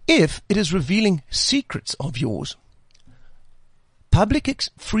 if it is revealing secrets of yours, public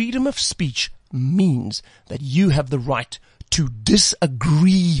freedom of speech means that you have the right to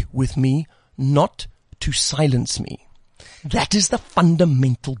disagree with me, not to silence me. That is the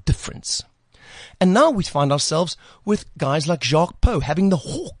fundamental difference. And now we find ourselves with guys like Jacques Poe having the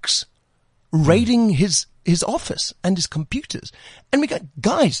hawks raiding his office and his computers. And we go,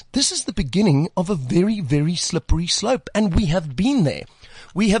 guys, this is the beginning of a very, very slippery slope. And we have been there.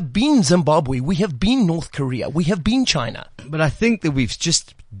 We have been Zimbabwe. We have been North Korea. We have been China. But I think that we've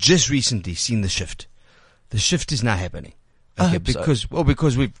just recently seen the shift. The shift is now happening. Okay, because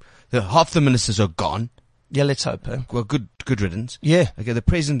half the ministers are gone. Yeah, let's hope. Well, good riddance. Yeah. Okay, the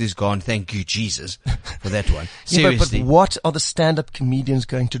present is gone. Thank you, Jesus, for that one. Yeah, but Seriously. what are the stand-up comedians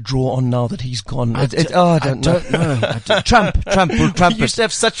going to draw on now that he's gone? I don't know. Trump will Trump We used to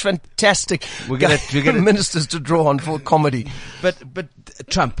have such fantastic We're gonna- ministers to draw on for comedy. But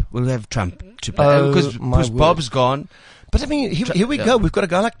Trump, we'll have Trump to play. Oh, because my word. Bob's gone. But I mean, here we go. We've got a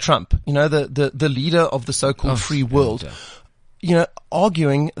guy like Trump, the leader of the so-called free world,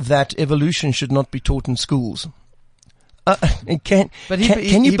 arguing that evolution should not be taught in schools. Can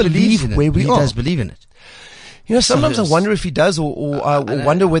you believe in it. where we He are? does believe in it. Sometimes I wonder if he does, or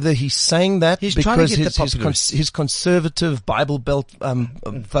wonder whether he's saying that He's trying to because get the populace. his conservative Bible Belt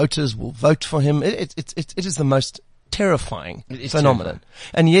voters will vote for him. It is the most terrifying phenomenon,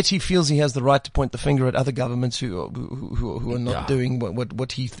 and yet he feels he has the right to point the finger at other governments who are not doing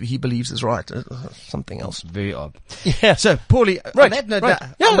what he believes is right. Something else. Very odd. Yeah. So, Paulie, Right. on that note,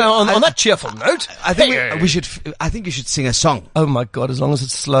 on that cheerful note, I think I think you should sing a song. oh my God! As long as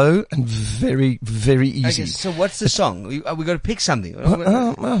it's slow and very, very easy. Okay, so what's the song? We got to pick something.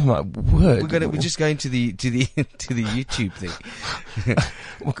 Oh my word! We're just going to the YouTube thing.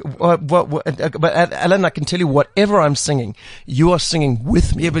 But Alan, I can tell you whatever I'm singing, you are singing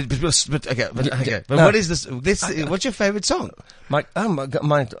with me. Yeah, but what is this? What's your favorite song? My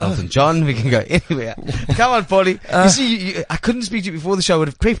Elton John. We can go anywhere. Come on, Paulie. You see, I couldn't speak to you before the show. I would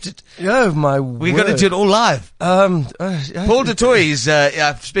have prepped it. oh my We're word. going to do it all live. Paul did. Toit is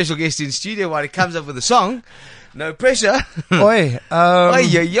our special guest in studio while he comes up with a song. No pressure. Oi,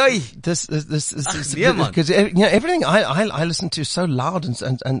 This is yeah, man. because everything I listen to is so loud and so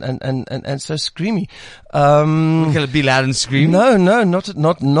screamy. We're going to be loud and scream. No, not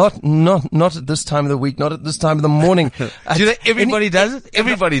at this time of the week, not at this time of the morning. Do you know everybody does it?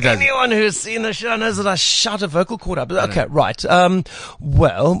 Everybody does it. Anyone who has seen the show knows that I shout a vocal cord up. Okay, right. Alan,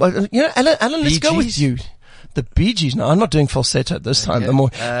 let's go with you. The Bee Gees. No, I'm not doing falsetto this time. The more.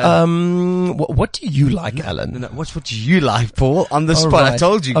 What do you like, Alan? No, what do you like, Paul? On the All spot, right. I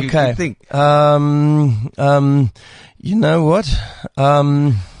told you. Okay. You think. You know what? I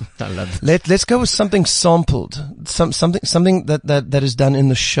love this. Let's go with something sampled. Something that is done in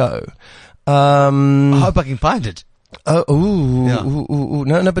the show. I hope I can find it. No,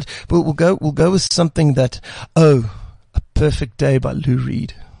 but we'll go with something that. A Perfect Day by Lou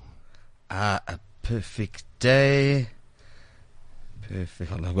Reed. A perfect day. Perfect.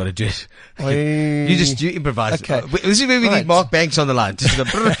 Hold on, I've got to do it. Oi. You improvise. Okay. This is where we Right. need Mark Banks on the line. Just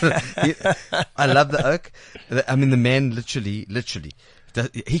I love the oak. I mean, the man literally. I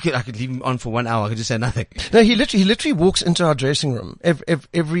could leave him on for 1 hour. I could just say nothing. No, he literally walks into our dressing room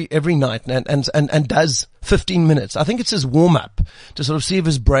every night and does 15 minutes. I think it's his warm up to sort of see if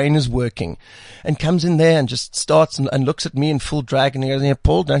his brain is working, and comes in there and just starts and looks at me in full drag and he goes, "Yeah,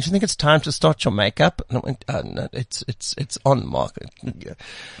 Paul, don't you think it's time to start your makeup?" And I went, "No, it's on, Mark."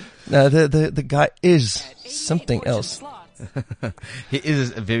 No, the guy is something else. He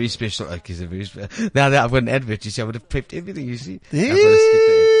is a very special oak. He's a very now that I've got an advert, you see, I would have prepped everything, you see. There I've got to skip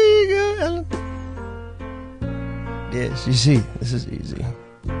you go, Alan. Yes, you see, this is easy.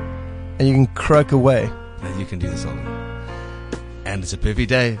 And you can croak away. that. You can do this all. And It's a Perfect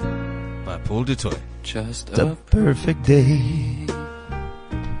Day by Paul Toit. Just It's a perfect day.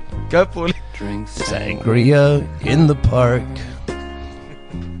 Go, Paulie. drink Sangria in the park.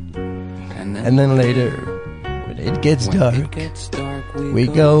 And then later, when it gets dark, we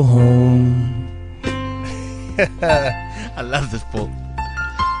go home. I love this, Paul.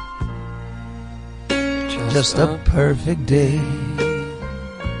 Just a perfect day.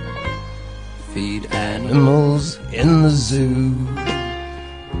 feed Animals in the zoo.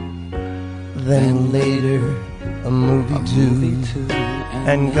 Then later, a movie too.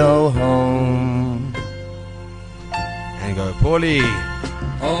 And go home. And go, Paulie.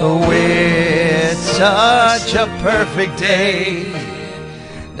 Oh, it's such a perfect day.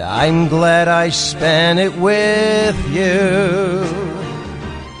 I'm glad I spent it with you.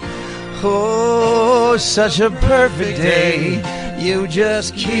 Oh, such a perfect day. You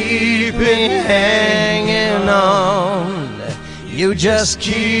just keep me hanging on. You just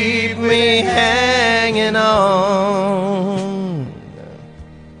keep me hanging on.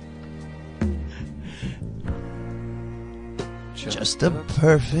 Just a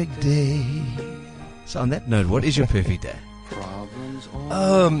perfect day. So on that note, what is your perfect day?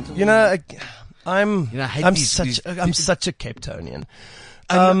 I'm I hate I'm such a Capetonian.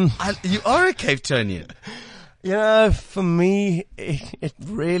 You are a Capetonian. For me, it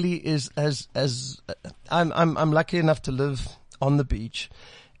really is as I'm lucky enough to live on the beach,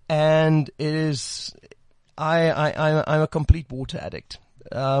 and it is I'm a complete water addict.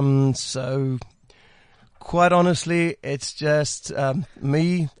 So Quite honestly, it's just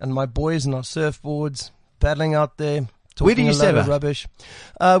me and my boys and our surfboards paddling out there. Where do you stay? Rubbish.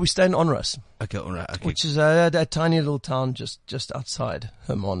 We stay in Onrus, Okay, all right. Okay. which is a tiny little town just outside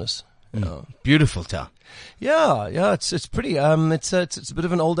Hermanus. Beautiful town. Yeah, it's pretty. It's a bit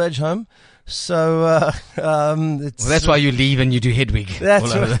of an old age home, so it's. Well, that's why you leave and you do Hedwig.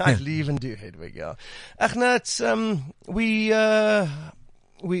 That's all over. why I leave and do Hedwig. Yeah. Ach, no, it's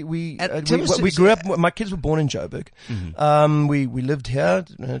we grew up. My kids were born in Joburg. Mm-hmm. We lived here.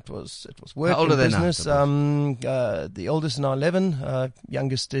 It was work How old and are they now, business. The oldest is now 11.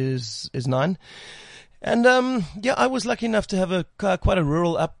 Youngest is 9. And I was lucky enough to have quite a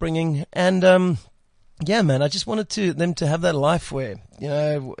rural upbringing. And yeah, man, I just wanted them to have that life where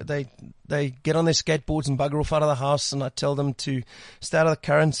they get on their skateboards and bugger off out of the house, and I tell them to stay out of the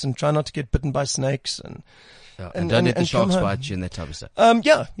currents and try not to get bitten by snakes and. And don't let the sharks bite you and that type of stuff.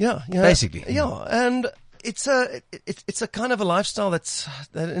 Yeah. Basically. Yeah. And it's a kind of a lifestyle that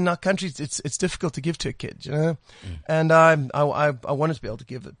in our country, it's difficult to give to a kid, And I wanted to be able to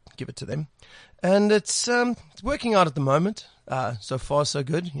give it to them. And it's working out at the moment. So far so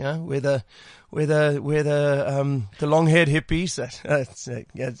good, We're the long-haired hippies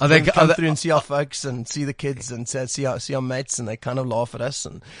that come through and see our folks and see the kids and see our mates, and they kind of laugh at us.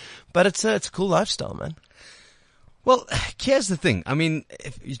 But it's a cool lifestyle, man. Well, here's the thing. I mean,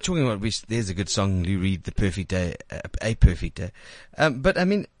 if you're talking about, there's a good song, Lou Reed, The Perfect Day, A Perfect Day. But I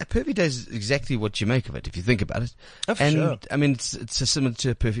mean, a perfect day is exactly what you make of it, if you think about it. Oh, for and sure. I mean, it's similar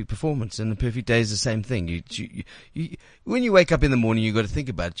to a perfect performance, and a perfect day is the same thing. You when you wake up in the morning, you got to think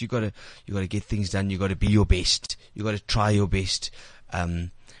about it. You got to get things done. You got to be your best. You got to try your best.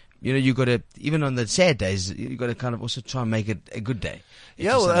 You got to, even on the sad days, you got to kind of also try and make it a good day.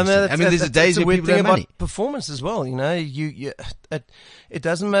 Yeah, well, I mean, there's days a where weird people thing have money. about performance as well. It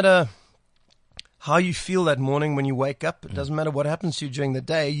doesn't matter how you feel that morning when you wake up. It doesn't matter what happens to you during the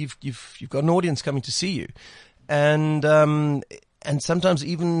day. You've got an audience coming to see you, and sometimes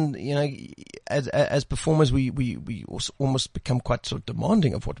even as performers, we also almost become quite sort of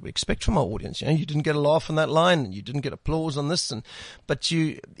demanding of what we expect from our audience. You didn't get a laugh on that line, and you didn't get applause on this, but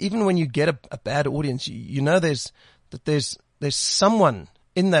even when you get a bad audience, there's someone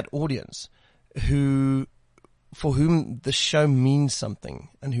in that audience for whom the show means something,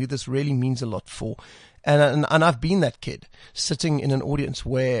 and who this really means a lot for. And I've been that kid sitting in an audience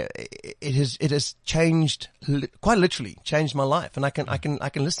where it has changed, quite literally changed my life. And I can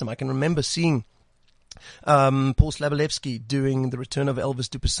listen. I can remember seeing Paul Slabolevsky doing The Return of Elvis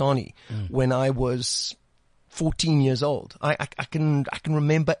Dupisani when I was 14 years old. I can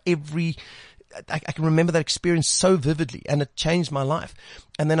remember I can remember that experience so vividly, and it changed my life.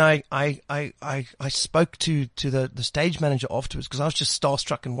 And then I spoke to the stage manager afterwards, because I was just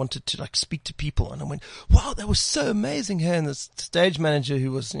starstruck and wanted to speak to people. And I went, wow, that was so amazing here. And the stage manager,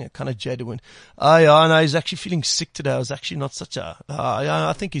 who was kind of jaded, went, oh yeah, no, he's actually feeling sick today. I was actually not such a,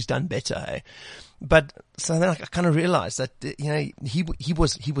 I think he's done better. Hey? But so then I kind of realized that he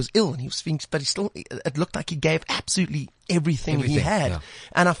was ill, and he was feeling, but it looked like he gave absolutely everything he had,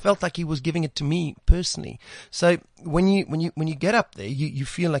 and I felt like he was giving it to me personally. So when you get up there, you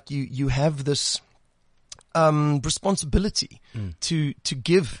feel like you have this responsibility to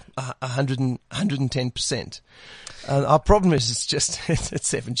give 110%. Our problem is it's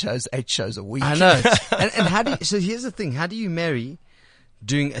 7 shows, 8 shows a week. I know. and how do you, so here's the thing: how do you marry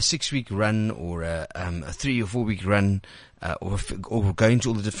doing a 6-week run, or a 3 or 4 week run, or going to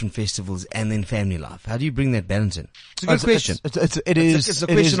all the different festivals, and then family life? How do you bring that balance in? It's a good question. It's a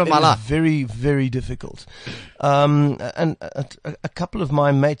question of my life. Very, very difficult. And a couple of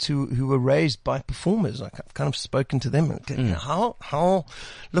my mates who were raised by performers, I've kind of spoken to them. How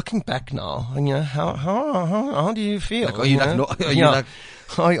looking back now, how do you feel? Are you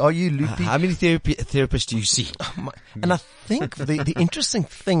are you loopy? How many therapists do you see? And I think the interesting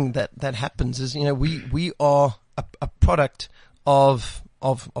thing that happens is, we are a product of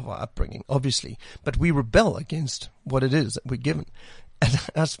our upbringing, obviously, but we rebel against what it is that we're given. And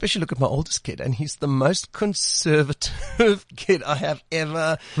I especially look at my oldest kid, and he's the most conservative kid I have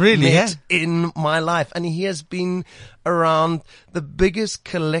ever met in my life. And he has been around the biggest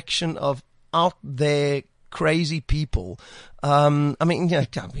collection of out there crazy people. I mean,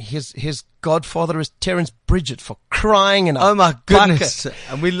 his godfather is Terence Bridget, for crying in a oh my goodness! bucket.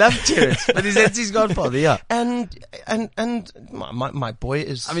 And we love Terence, but that's his godfather, yeah. And my boy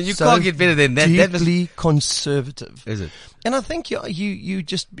is. I mean, you can't get better than that. Deeply conservative, is it? And I think you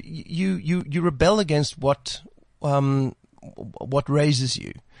rebel against what raises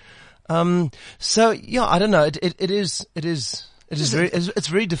you. So yeah, I don't know. It is It's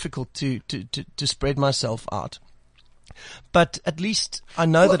very difficult to spread myself out. But at least I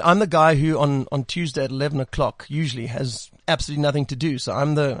know that I'm the guy who on Tuesday at 11 o'clock usually has absolutely nothing to do. So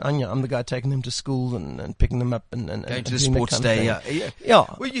I'm the guy taking them to school and picking them up and Going to the sports day. Yeah.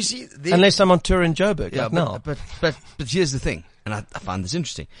 Well, you see, Unless I'm on tour in Joburg. Yeah, like now. but here's the thing, and I find this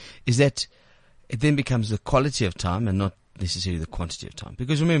interesting, is that it then becomes the quality of time and not necessarily the quantity of time.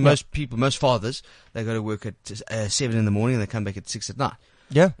 Because remember, most fathers, they go to work at 7 in the morning and they come back at 6 at night.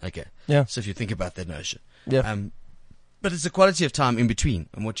 Yeah. Okay. Yeah. So if you think about that notion. Yeah. But it's the quality of time in between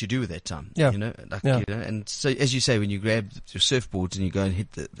and what you do with that time. Yeah. You know, and so as you say, when you grab your surfboards and you go and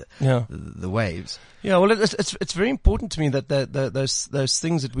hit the waves. Yeah, well, it's very important to me that those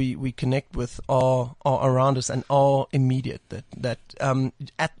things that we connect with are around us and are immediate.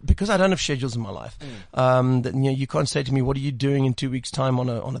 Because I don't have schedules in my life, that you can't say to me, "What are you doing in 2 weeks' time on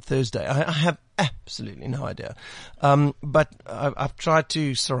a Thursday?" I have absolutely no idea. But I've tried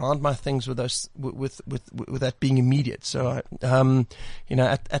to surround my things with those with that being immediate. So at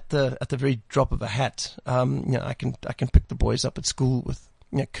the very drop of a hat, I can pick the boys up at school with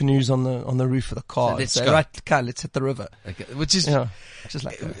canoes on the roof of the car. So let's and say, go. right, Kyle, let's hit the river. Okay, which is just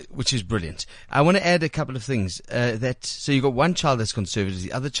like that. Which is brilliant. I want to add a couple of things. So you've got one child that's conservative,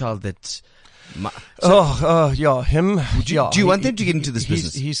 the other child that's. Him. Do you want them to get into this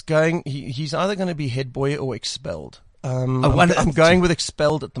business? He's either going to be head boy or expelled. I'm going with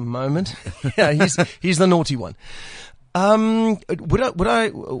expelled at the moment. Yeah, he's the naughty one. Do I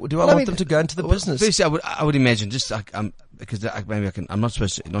want them to go into the business? Firstly, I would imagine just because maybe I can. I'm not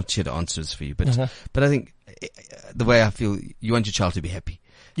supposed to, not here to answer this for you, but I think the way I feel, you want your child to be happy.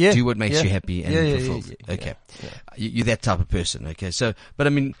 Yeah. Do what makes you happy and fulfilled. Yeah. Okay. Yeah. You're that type of person. Okay. So, but I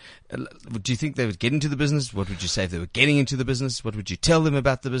mean, do you think they would get into the business? What would you say if they were getting into the business? What would you tell them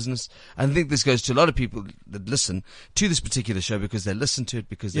about the business? I think this goes to a lot of people that listen to this particular show because they listen to it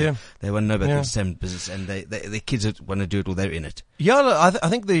because they want to know about the same business and their kids want to do it or they're in it. Yeah. I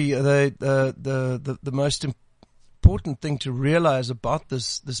think the most important thing to realize about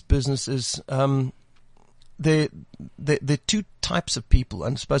this business is, there are two types of people,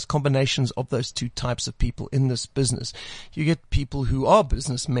 and I suppose combinations of those two types of people in this business. You get people who are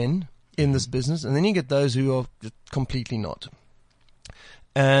businessmen in this business, and then you get those who are completely not.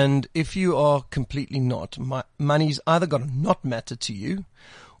 And if you are completely not, money's either got to not matter to you,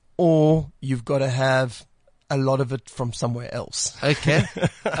 or you've got to have a lot of it from somewhere else. Okay.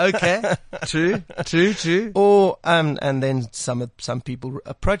 True. Or, and then some people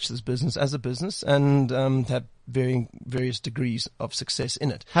approach this business as a business and, have various degrees of success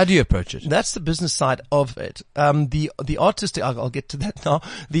in it. How do you approach it? That's the business side of it. The artistic, I'll get to that now.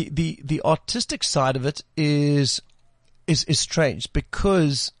 The artistic side of it is strange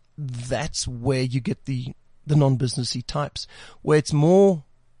because that's where you get the non-businessy types, where it's more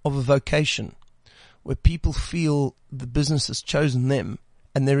of a vocation, where people feel the business has chosen them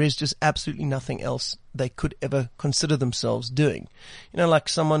and there is just absolutely nothing else they could ever consider themselves doing. Like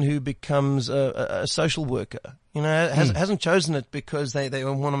someone who becomes a social worker, hasn't chosen it because they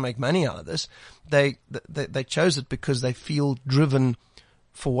want to make money out of this. They chose it because they feel driven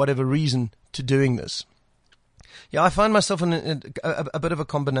for whatever reason to doing this. Yeah, I find myself in a bit of a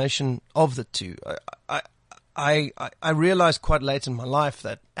combination of the two. I realized quite late in my life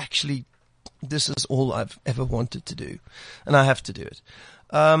that actually this is all I've ever wanted to do, and I have to do it.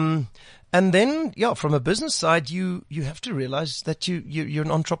 And then, from a business side, you have to realize that you're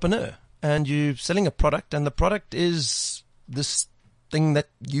an entrepreneur and you're selling a product, and the product is this thing that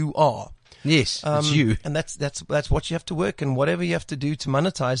you are. Yes, it's you, and that's what you have to work, and whatever you have to do to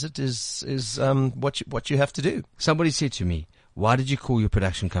monetize it is what you have to do. Somebody said to me, "Why did you call your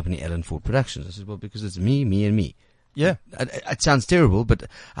production company Alan Ford Productions?" I said, "Well, because it's me, and me." Yeah. It sounds terrible, but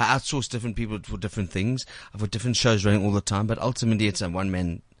I outsource different people for different things. I've got different shows running all the time, but ultimately it's a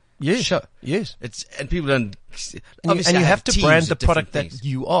one-man show. Yes. And people don't, and you have to brand the product that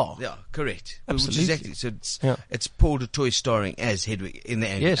you are. Yeah, correct. Absolutely. Exactly. So it's Paul de Toit starring as Hedwig in the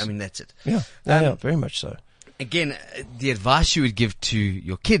end. Yes. I mean, that's it. Yeah. Very much so. Again, the advice you would give to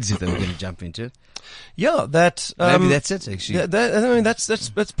your kids if they were going to jump into it. Yeah, that maybe that's it. Actually,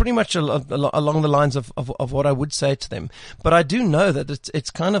 that's pretty much along the lines of what I would say to them. But I do know that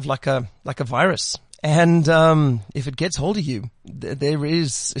it's kind of like a virus, and if it gets hold of you, there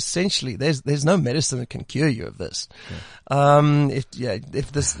is essentially there's no medicine that can cure you of this. Yeah.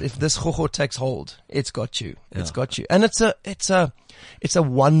 If this ho takes hold, it's got you. Yeah. It's got you, and it's a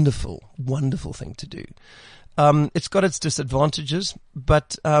wonderful thing to do. It's got its disadvantages,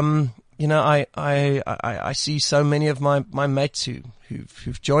 but I see so many of my mates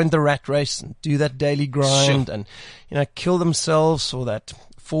who've joined the rat race and do that daily grind and, kill themselves for that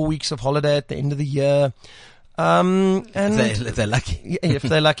 4 weeks of holiday at the end of the year. And if they're lucky. Yeah, if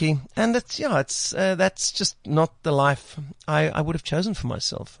they're lucky. And that's just not the life I would have chosen for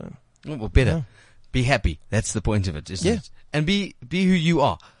myself. Well, better. Be happy. That's the point of it, isn't it? And be who you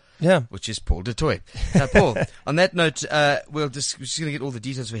are. Yeah. Which is Paul du Toit. Now, Paul, on that note, we're just going to get all the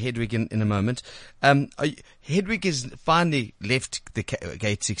details for Hedwig in a moment. Hedwig has finally left the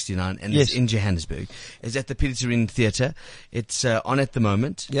Gate 69 and is in Johannesburg. It's at the Pietersreen Theatre. It's on at the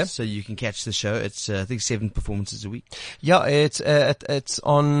moment. Yep. So you can catch the show. It's, I think, 7 performances a week. Yeah, it's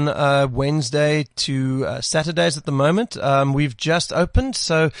on Wednesday to Saturdays at the moment. We've just opened,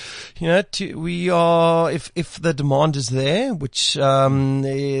 so we are if the demand is there, which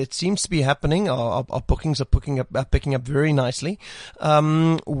it seems to be happening. Our bookings are picking up very nicely.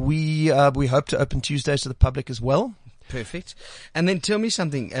 We hope to open Tuesdays to the public as well. Perfect. And then tell me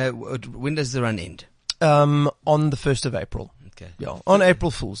something. When does the run end? On the 1st of April. Okay. Yeah, on April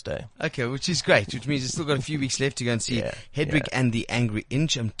Fool's Day. Okay, which is great, which means it's still got a few weeks left to go and see Hedwig and the Angry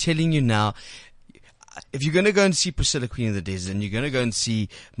Inch. I'm telling you now, if you're going to go and see Priscilla, Queen of the Desert, and you're going to go and see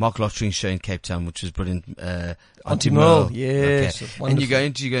Mark Lottering's show in Cape Town, which was brilliant, Auntie Merle, yes, okay. And you're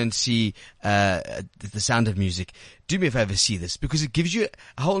going to go and see The Sound of Music, do me a favor, see this, because it gives you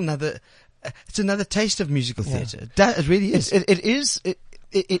a whole nother, it's another taste of musical theatre. It really is.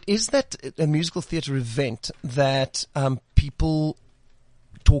 It is that a musical theatre event that people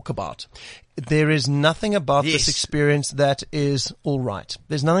talk about. There is nothing about this experience that is all right.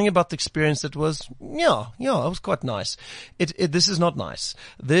 There's nothing about the experience that was, it was quite nice. This is not nice.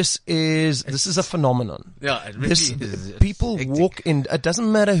 This is a phenomenon. Yeah, it really is. People walk in, it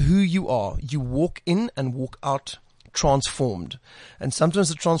doesn't matter who you are, you walk in and walk out transformed. And sometimes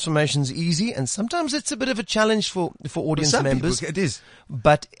the transformation is easy and sometimes it's a bit of a challenge for audience members. It is.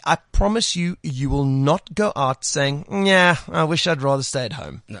 But I promise you, you will not go out saying, yeah, I wish I'd rather stay at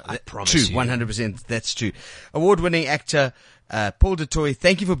home. No, I promise you. 100%. That's true. Award-winning actor, Paul du Toit,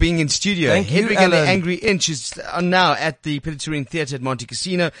 thank you for being in studio. Thank you, Hedwig and the Alan. Angry Inch is now at the Pietersreen Theatre at Monte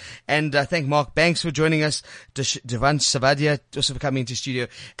Casino. And thank Mark Banks for joining us. Devan Savadia also for coming into studio.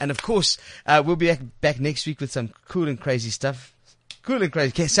 And of course, we'll be back next week with some cool and crazy stuff. Cool and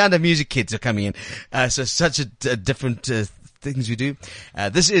crazy. Sound of Music kids are coming in. So such a different things we do.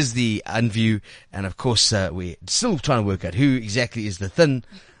 This is the Unview. And of course, we're still trying to work out who exactly is the thin,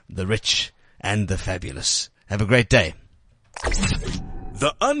 the rich, and the fabulous. Have a great day.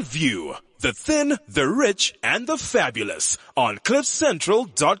 The Unview, the thin, the rich, and the fabulous on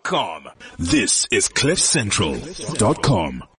CliffCentral.com. This is CliffCentral.com.